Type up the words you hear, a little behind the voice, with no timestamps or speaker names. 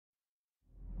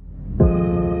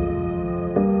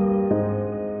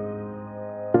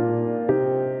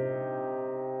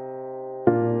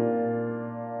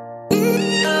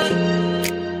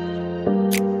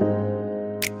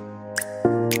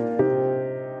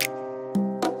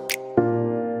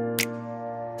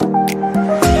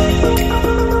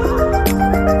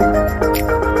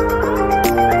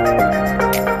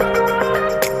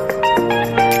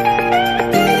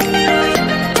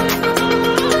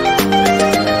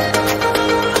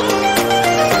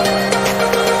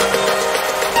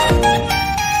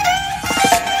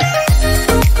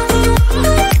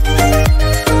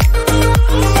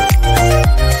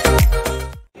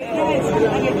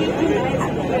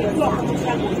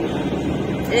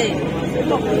Hey,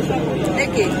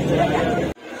 okay.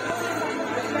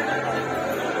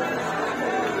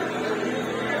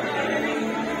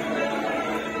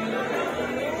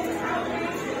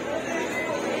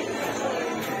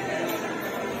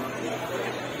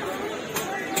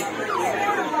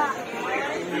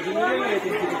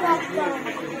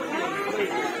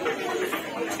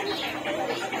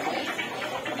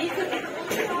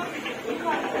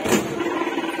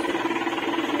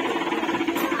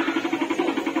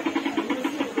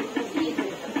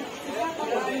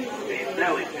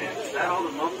 Is that all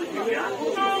the muffler you got?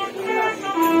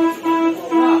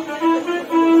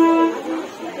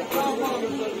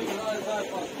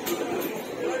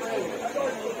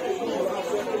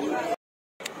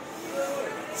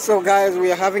 So guys,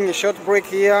 we are having a short break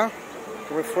here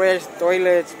to refresh,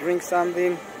 toilets, drink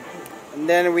something, and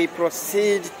then we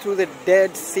proceed to the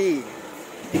Dead Sea.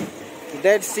 The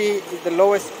Dead Sea is the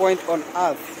lowest point on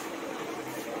earth.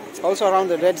 It's also around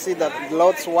the Dead Sea that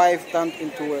Lot's wife turned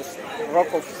into a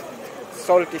rock of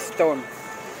salty stone.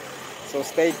 So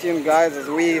stay tuned guys as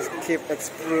we keep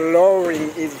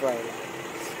exploring Israel.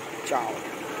 Ciao.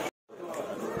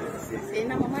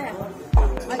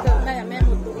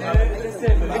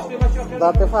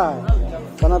 Date fai?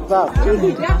 Sono dato.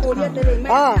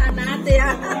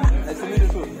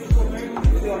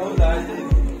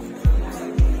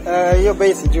 Io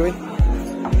basic giù.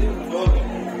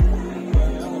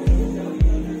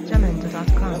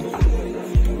 Jamendo.com.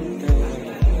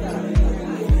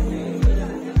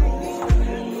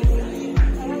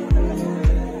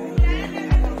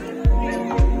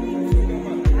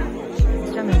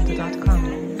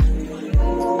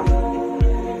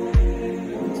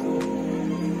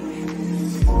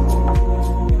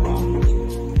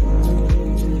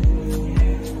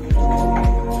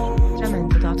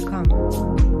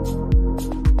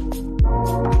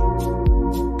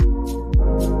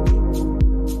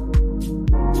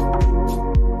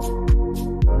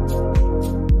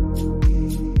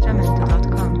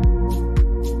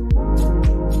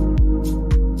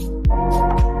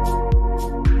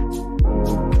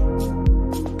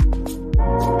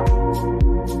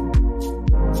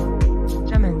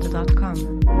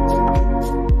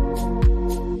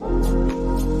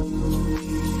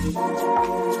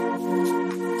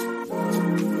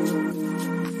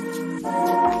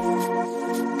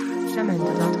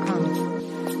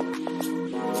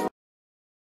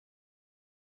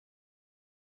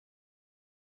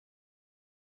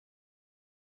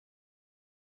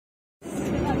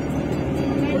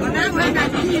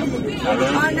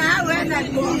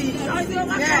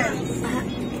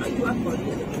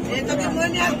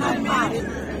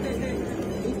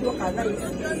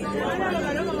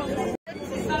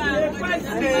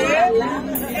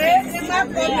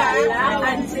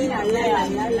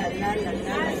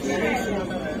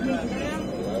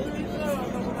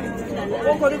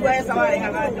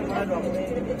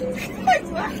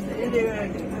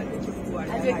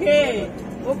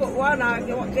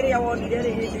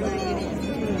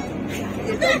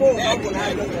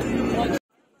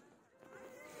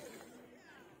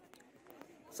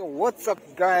 So what's up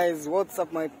guys, what's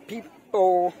up my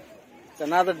people? It's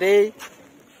another day.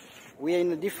 We are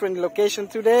in a different location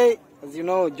today. As you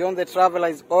know, John the Traveler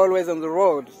is always on the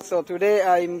road. So today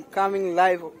I'm coming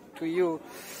live to you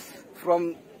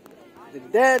from the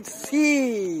Dead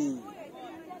Sea.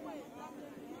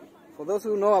 For those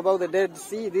who know about the Dead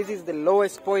Sea, this is the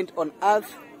lowest point on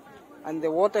earth, and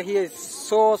the water here is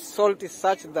so salty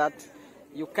such that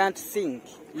you can't sink,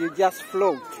 you just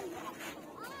float.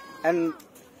 And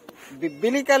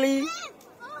biblically,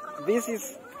 this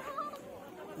is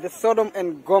the Sodom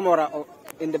and Gomorrah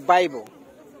in the Bible.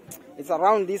 It's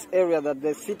around this area that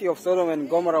the city of Sodom and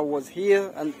Gomorrah was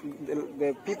here, and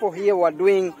the people here were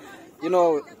doing,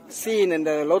 sin and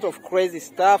a lot of crazy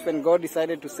stuff, and God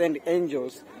decided to send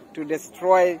angels to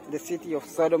destroy the city of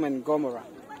Sodom and Gomorrah.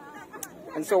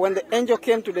 And so when the angel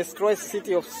came to destroy the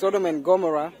city of Sodom and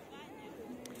Gomorrah,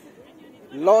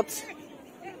 Lot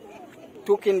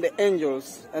took in the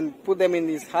angels and put them in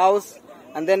his house,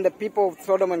 and then the people of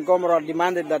Sodom and Gomorrah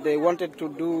demanded that they wanted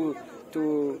to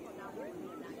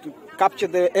capture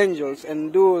the angels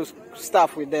and do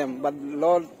stuff with them, but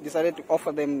Lord decided to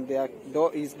offer them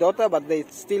his daughter, but they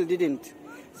still didn't.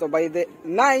 So by the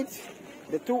night,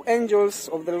 the two angels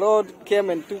of the Lord came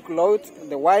and took Lot,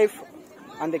 the wife,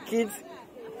 and the kids,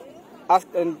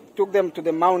 and took them to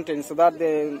the mountain so that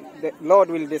the Lord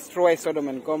will destroy Sodom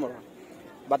and Gomorrah.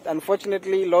 But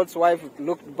unfortunately, Lot's wife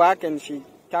looked back and she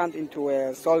turned into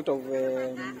a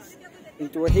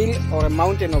into a hill or a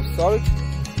mountain of salt,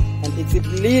 and it's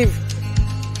believed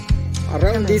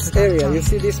around this area. You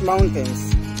see these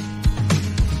mountains.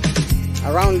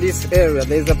 around this area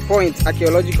there's a point,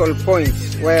 archaeological point,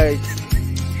 where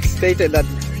it's stated that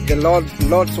the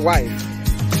Lord's wife,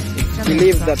 it's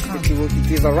believed that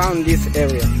it is around this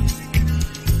area.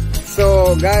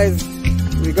 So guys,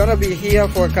 we're gonna be here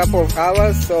for a couple of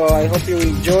hours, so I hope you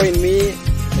will join me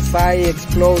as I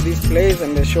explore this place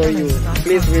and I show you.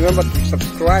 Please remember to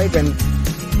subscribe and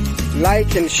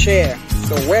like and share.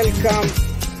 So welcome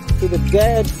to the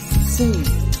Dead Sea.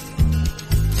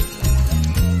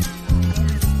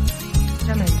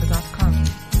 Jamendo.com.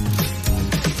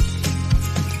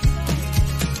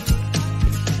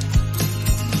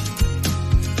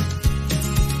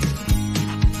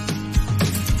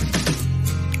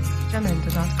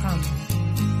 Jamendo.com.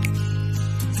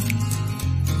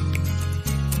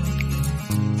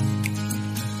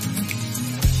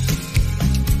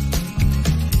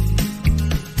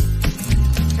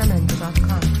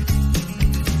 Jamendo.com.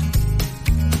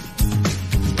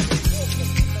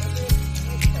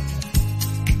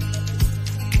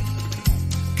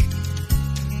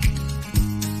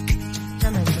 Jamendo.com.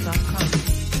 Jamendo.com.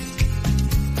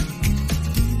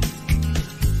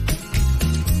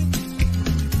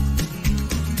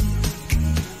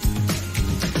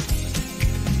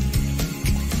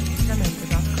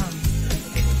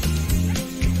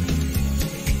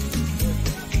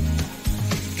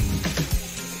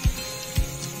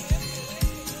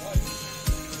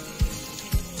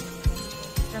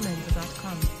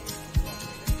 Jamendo.com.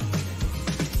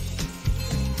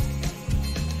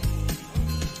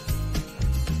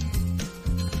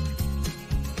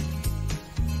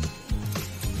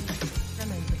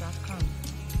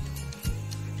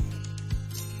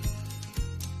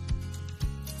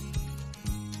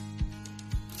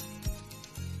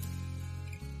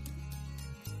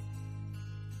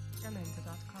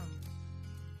 Jamendo.com. Jamendo.com.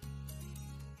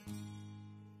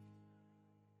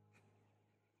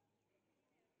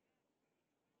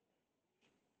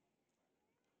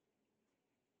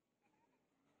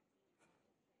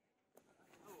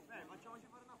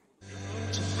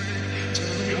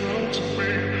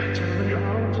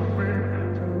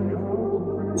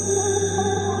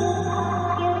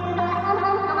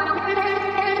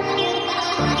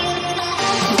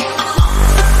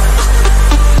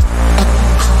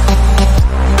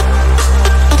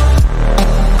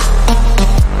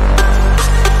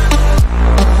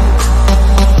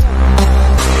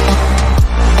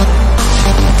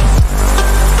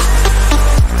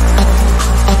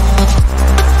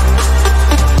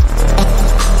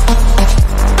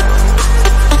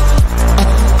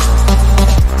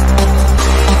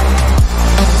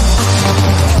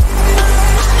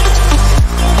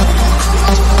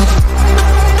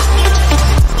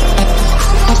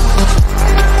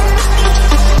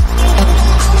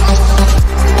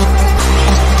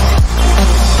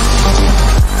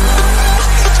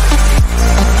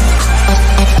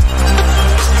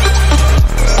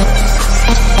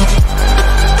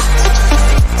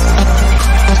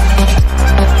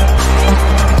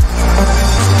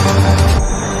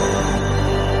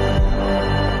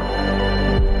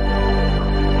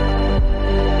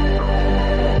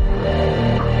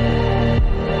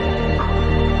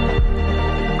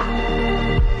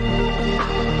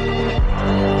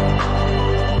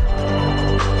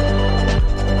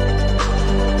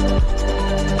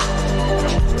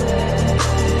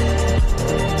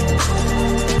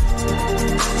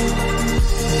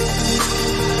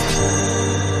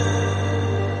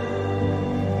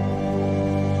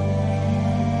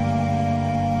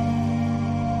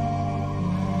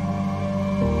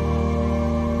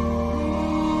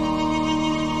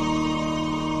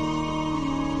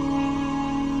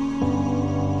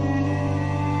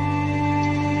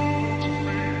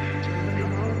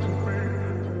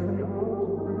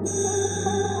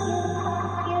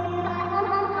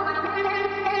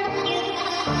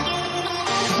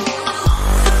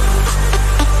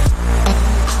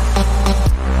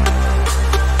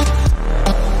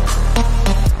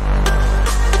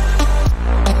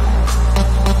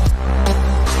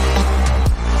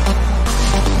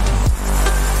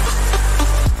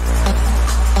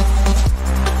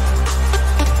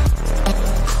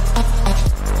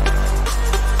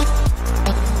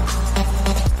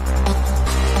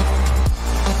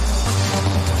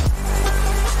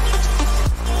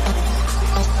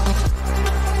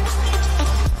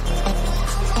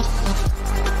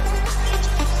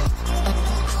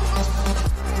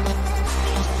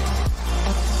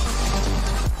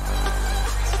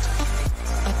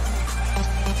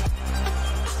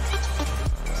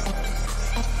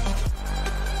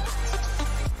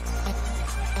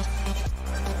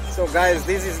 So guys,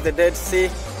 this is the Dead Sea.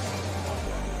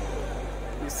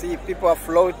 You see people are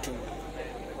floating.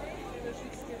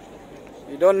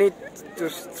 You don't need to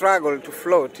struggle to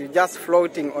float. You're just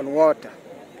floating on water.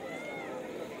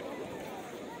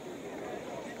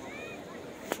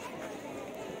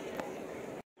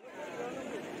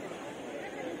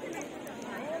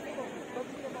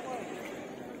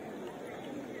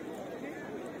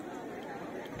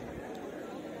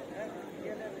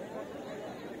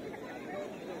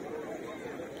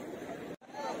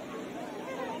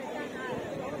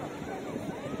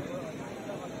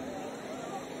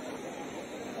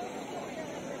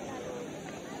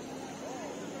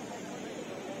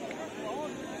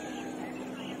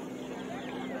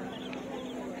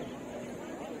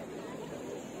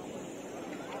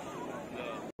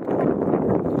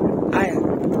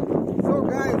 So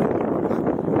guys,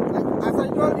 as I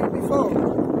told you before,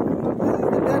 this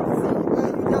is the Dead Sea where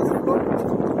you just float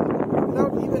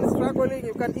without even struggling.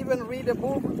 You can even read a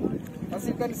book. As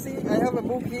you can see, I have a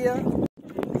book here.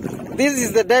 This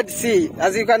is the Dead Sea.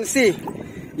 As you can see,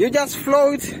 you just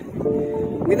float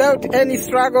without any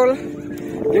struggle.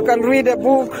 You can read a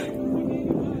book.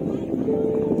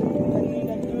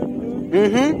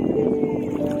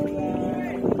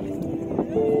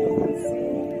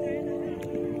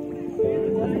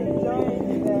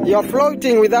 You're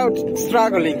floating without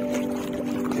struggling.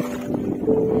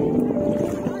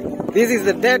 This is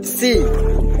the Dead Sea,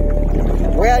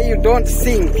 where you don't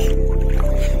sink.